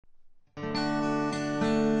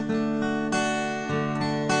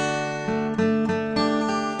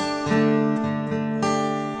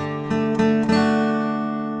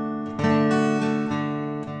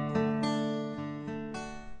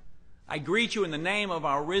greet you in the name of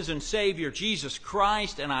our risen Savior, Jesus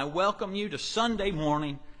Christ, and I welcome you to Sunday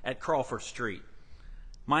morning at Crawford Street.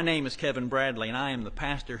 My name is Kevin Bradley, and I am the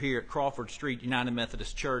pastor here at Crawford Street United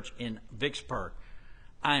Methodist Church in Vicksburg.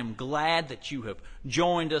 I am glad that you have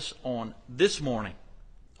joined us on this morning,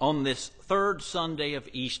 on this third Sunday of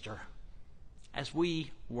Easter, as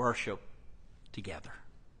we worship together.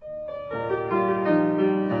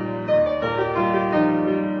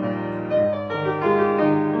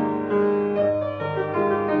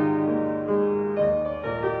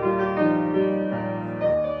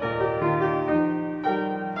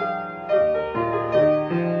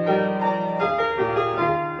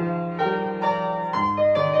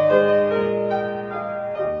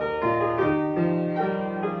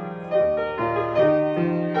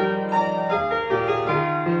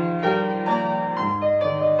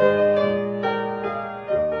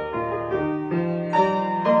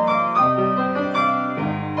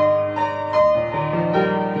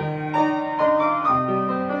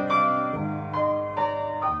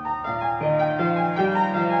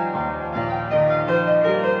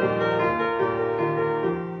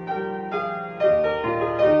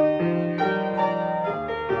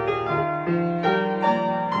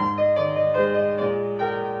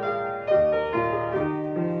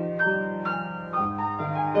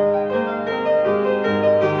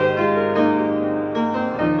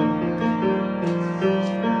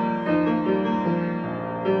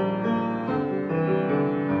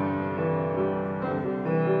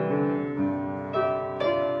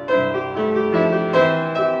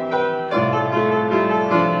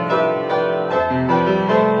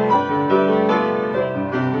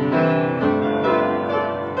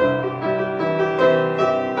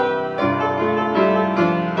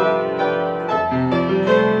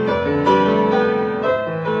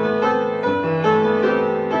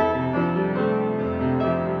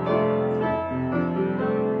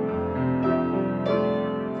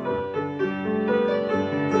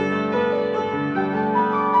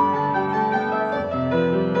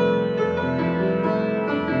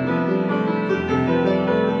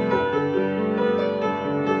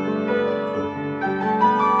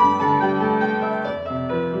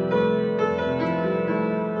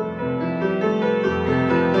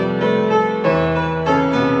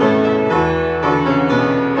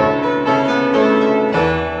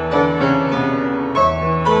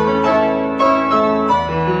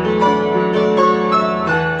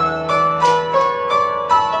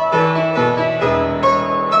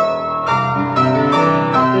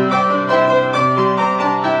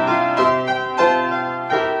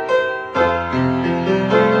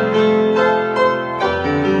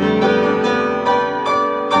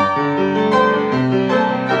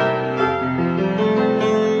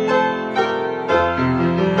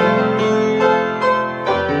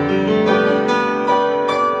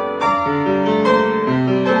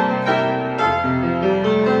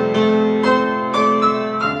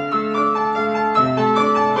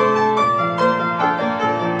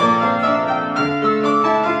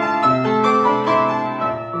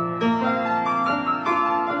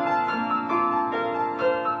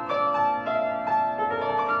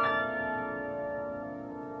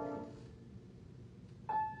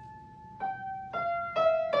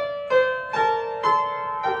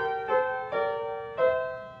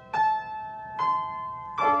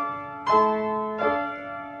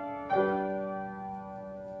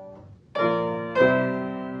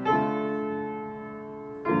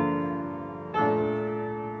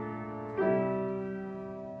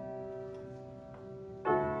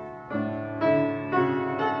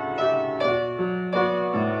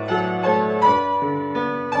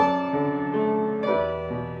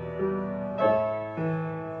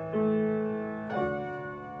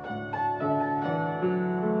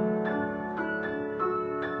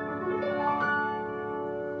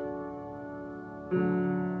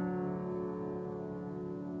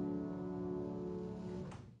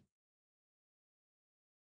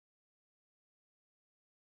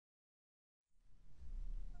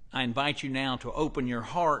 I invite you now to open your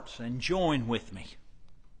hearts and join with me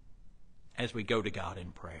as we go to God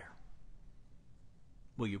in prayer.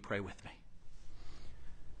 Will you pray with me?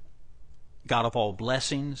 God of all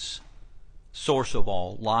blessings, source of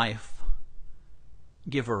all life,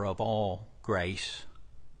 giver of all grace,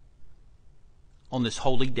 on this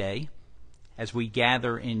holy day, as we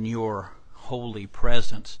gather in your holy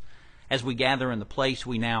presence, as we gather in the place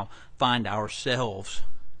we now find ourselves,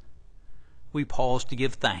 we pause to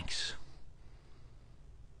give thanks.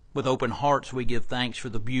 With open hearts, we give thanks for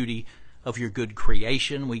the beauty of your good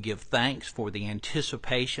creation. We give thanks for the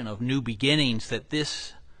anticipation of new beginnings that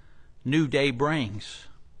this new day brings.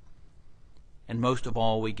 And most of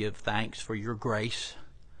all, we give thanks for your grace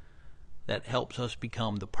that helps us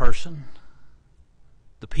become the person,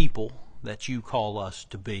 the people that you call us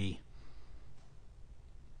to be.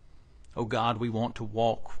 Oh God, we want to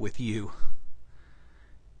walk with you.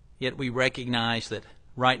 Yet we recognize that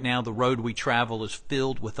right now the road we travel is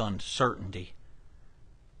filled with uncertainty.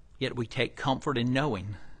 Yet we take comfort in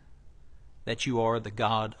knowing that you are the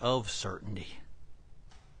God of certainty.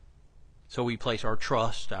 So we place our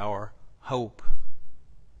trust, our hope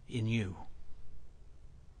in you.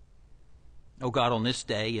 Oh God, on this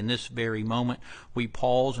day, in this very moment, we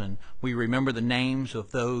pause and we remember the names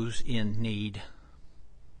of those in need.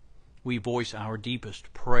 We voice our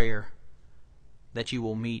deepest prayer that you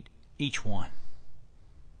will meet each one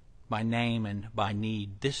by name and by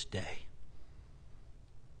need this day.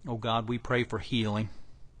 Oh God, we pray for healing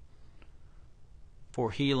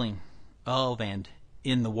of and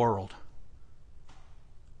in the world.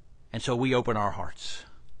 And so we open our hearts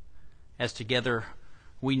as together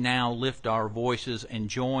we now lift our voices and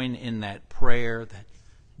join in that prayer that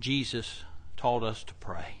Jesus taught us to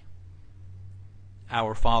pray.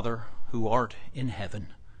 Our Father, who art in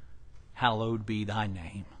heaven, hallowed be thy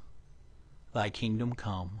name. Thy kingdom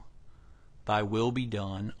come, thy will be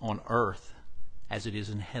done on earth as it is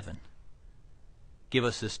in heaven. Give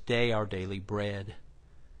us this day our daily bread,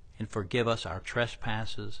 and forgive us our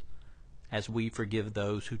trespasses as we forgive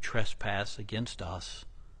those who trespass against us.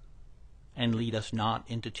 And lead us not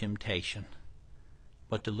into temptation,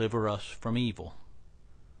 but deliver us from evil.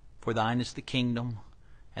 For thine is the kingdom,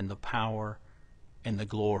 and the power, and the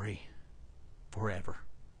glory, forever.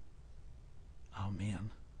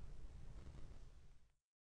 Amen.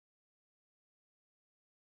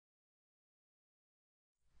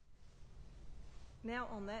 Now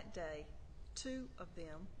on that day, 2 of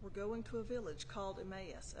them were going to a village called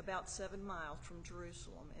Emmaus, about 7 miles from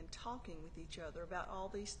Jerusalem, and talking with each other about all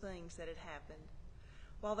these things that had happened.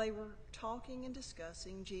 While they were talking and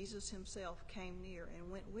discussing, Jesus himself came near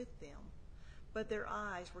and went with them. But their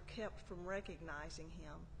eyes were kept from recognizing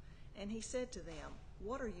him. And he said to them,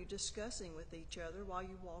 "What are you discussing with each other while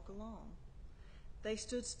you walk along?" They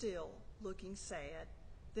stood still, looking sad.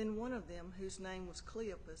 Then one of them, whose name was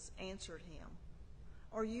Cleopas, answered him,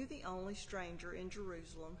 "Are you the only stranger in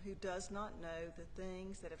Jerusalem who does not know the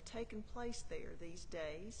things that have taken place there these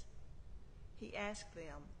days?" He asked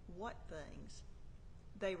them, "What things?"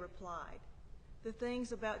 They replied, "The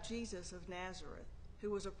things about Jesus of Nazareth,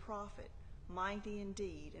 who was a prophet, mighty in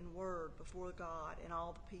deed and word before God and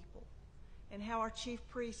all the people, and how our chief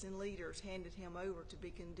priests and leaders handed him over to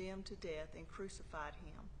be condemned to death and crucified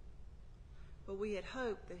him. But we had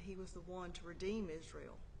hoped that he was the one to redeem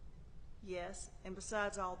Israel. Yes, and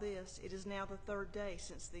besides all this, it is now the 3rd day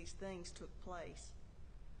since these things took place.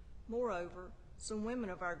 Moreover, some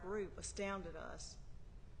women of our group astounded us.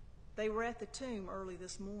 They were at the tomb early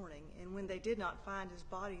this morning, and when they did not find his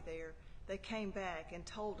body there, they came back and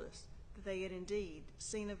told us that they had indeed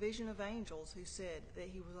seen a vision of angels who said that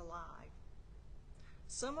he was alive.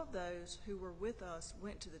 Some of those who were with us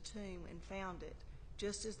went to the tomb and found it,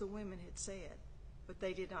 just as the women had said, but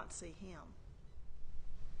they did not see him."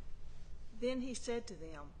 Then he said to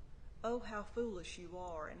them, "Oh, how foolish you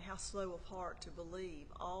are, and how slow of heart to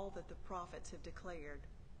believe all that the prophets have declared.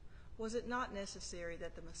 Was it not necessary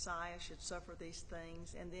that the Messiah should suffer these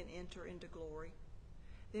things and then enter into glory?"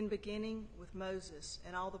 Then beginning with Moses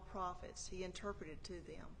and all the prophets, he interpreted to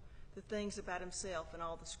them the things about himself in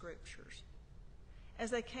all the scriptures. As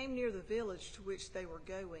they came near the village to which they were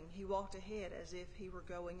going, he walked ahead as if he were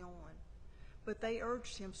going on. But they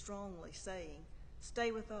urged him strongly, saying,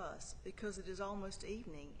 "Stay with us, because it is almost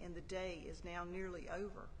evening, and the day is now nearly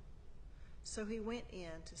over." So he went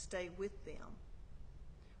in to stay with them.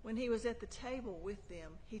 When he was at the table with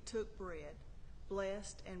them, he took bread,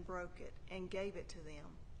 blessed and broke it, and gave it to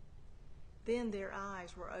them. Then their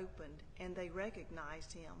eyes were opened, and they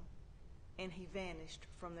recognized him, and he vanished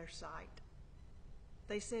from their sight.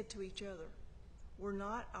 They said to each other, "Were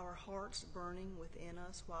not our hearts burning within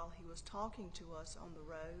us while he was talking to us on the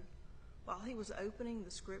road, while he was opening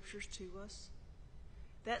the scriptures to us?"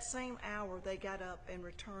 That same hour they got up and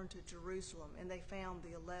returned to Jerusalem, and they found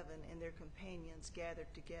the 11 and their companions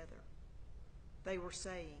gathered together. They were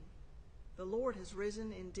saying, "The Lord has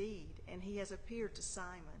risen indeed, and he has appeared to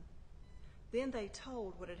Simon." Then they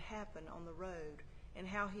told what had happened on the road, and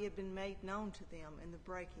how he had been made known to them in the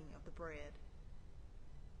breaking of the bread.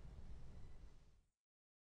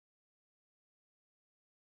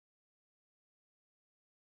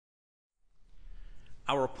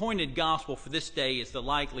 Our appointed gospel for this day is the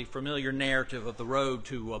likely familiar narrative of the road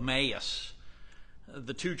to Emmaus.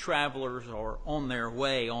 the two travelers are on their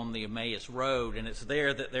way on the Emmaus Road, and it's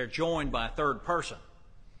there that they're joined by a third person.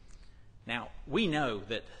 Now, we know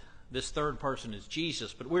that this third person is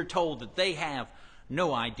Jesus, but we're told that they have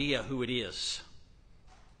no idea who it is.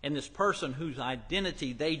 And this person whose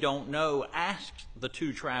identity they don't know asks the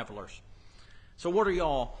two travelers, "So what are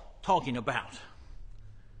y'all talking about?"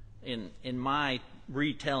 In my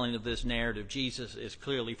retelling of this narrative, Jesus is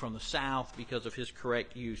clearly from the South because of his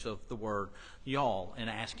correct use of the word y'all in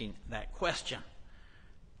asking that question.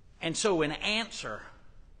 And so in answer,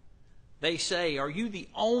 they say, "Are you the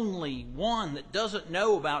only one that doesn't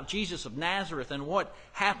know about Jesus of Nazareth and what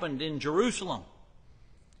happened in Jerusalem?"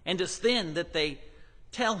 And it's then that they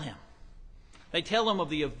tell him. They tell him of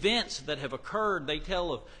the events that have occurred. They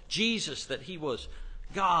tell of Jesus, that he was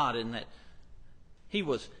God and that he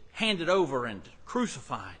was handed over and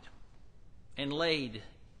crucified and laid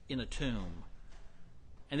in a tomb.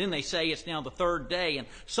 And then they say it's now the third day, and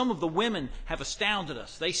some of the women have astounded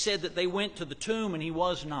us. They said that they went to the tomb and he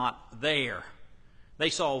was not there. They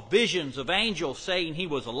saw visions of angels saying he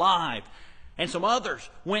was alive, and some others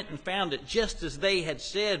went and found it just as they had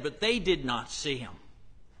said, but they did not see him.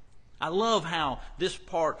 I love how this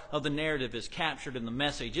part of the narrative is captured in the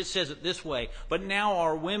Message. It says it this way: "But now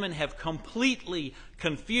our women have completely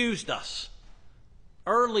confused us.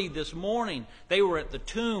 Early this morning, they were at the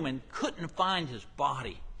tomb and couldn't find his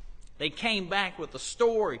body. They came back with the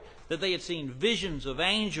story that they had seen visions of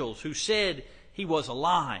angels who said he was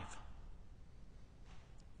alive."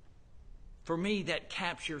 For me, that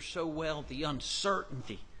captures so well the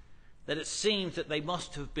uncertainty that it seems that they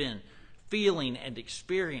must have been feeling and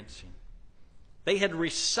experiencing. They had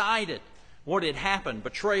recited what had happened: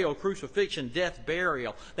 betrayal, crucifixion, death,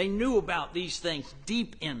 burial. They knew about these things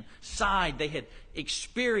deep inside. They had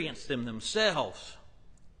experienced them themselves.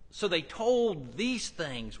 So they told these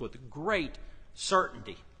things with great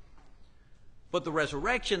certainty. But the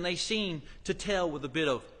resurrection they seem to tell with a bit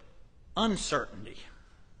of uncertainty.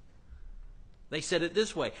 They said it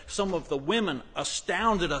this way: "Some of the women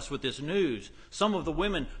astounded us with this news. Some of the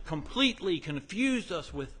women completely confused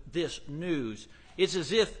us with this news." It's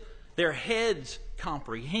as if their heads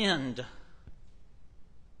comprehend,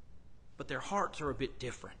 but their hearts are a bit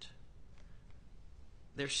different.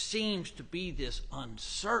 There seems to be this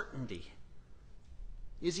uncertainty.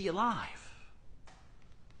 Is he alive?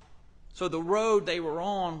 So the road they were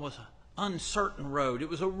on was an uncertain road. It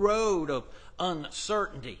was a road of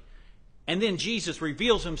uncertainty. And then Jesus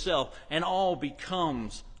reveals himself and all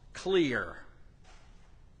becomes clear.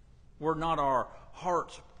 Were not our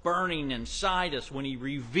hearts burning inside us when he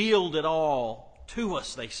revealed it all to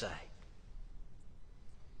us, they say.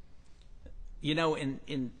 You know,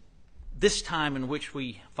 in this time in which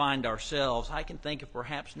we find ourselves, I can think of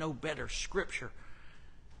perhaps no better scripture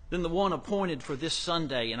than the one appointed for this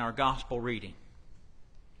Sunday in our gospel reading.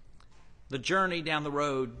 The journey down the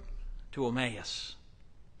road to Emmaus.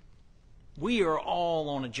 We are all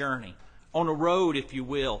on a journey, on a road, if you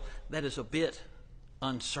will, that is a bit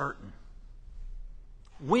uncertain.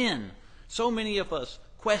 When? So many of us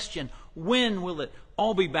question, when will it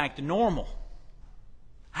all be back to normal?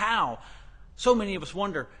 How? So many of us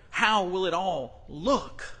wonder, how will it all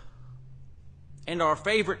look? And our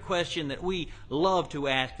favorite question that we love to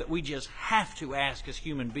ask, that we just have to ask as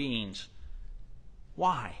human beings,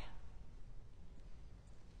 why?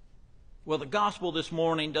 Well, the gospel this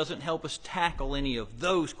morning doesn't help us tackle any of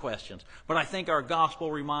those questions, but I think our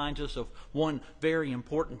gospel reminds us of one very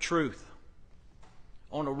important truth.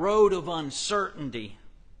 On a road of uncertainty,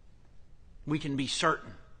 we can be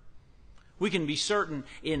certain. We can be certain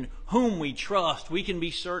in whom we trust. We can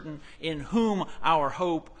be certain in whom our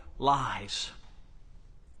hope lies.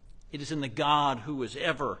 It is in the God who is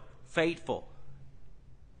ever faithful,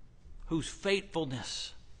 whose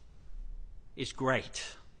faithfulness is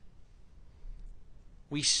great.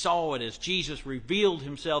 We saw it as Jesus revealed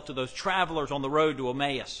himself to those travelers on the road to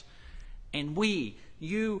Emmaus. And we,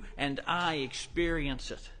 you and I,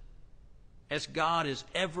 experience it as God is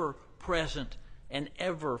ever present and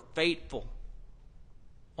ever faithful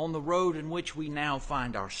on the road in which we now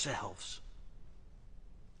find ourselves.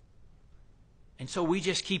 And so we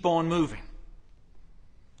just keep on moving,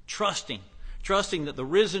 trusting that the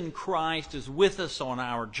risen Christ is with us on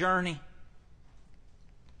our journey,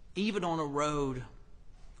 even on a road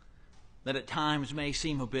that at times may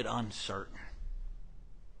seem a bit uncertain.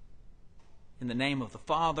 In the name of the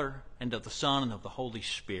Father, and of the Son, and of the Holy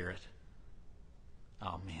Spirit.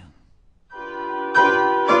 Amen.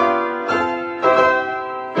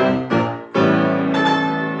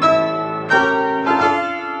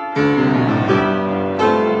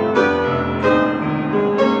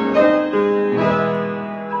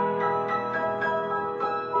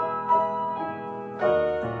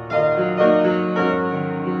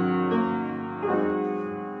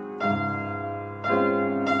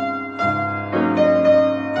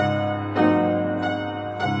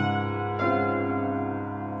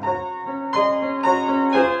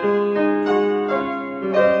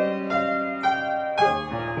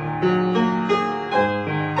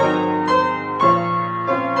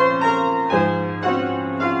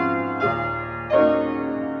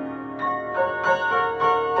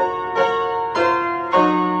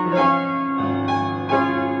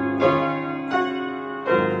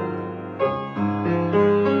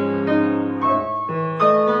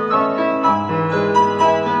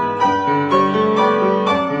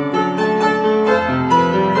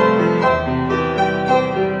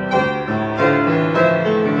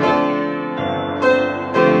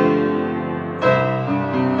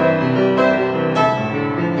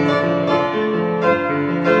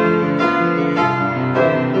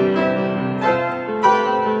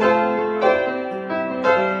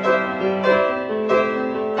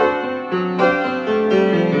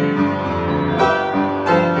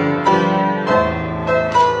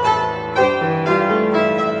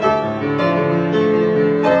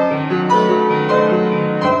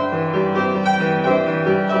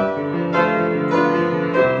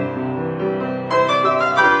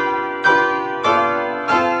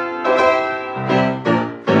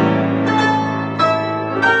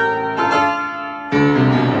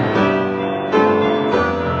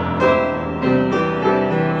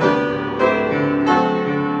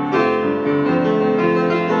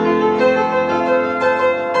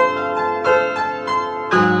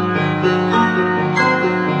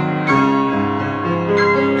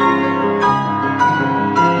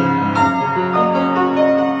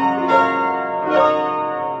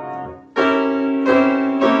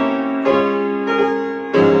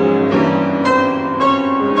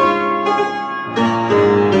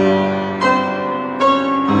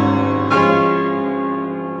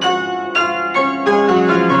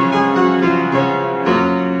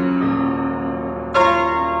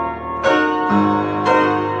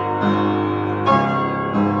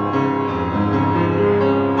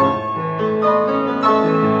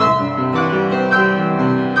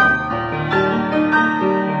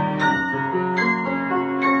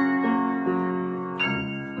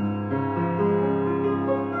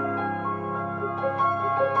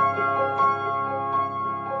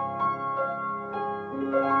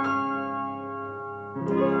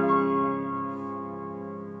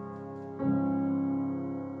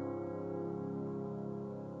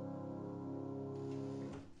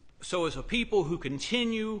 So as a people who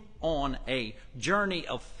continue on a journey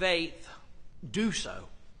of faith, do so,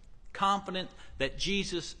 confident that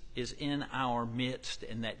Jesus is in our midst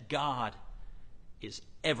and that God is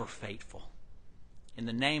ever faithful. In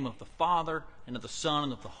the name of the Father, and of the Son,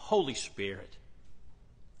 and of the Holy Spirit.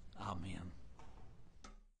 Amen.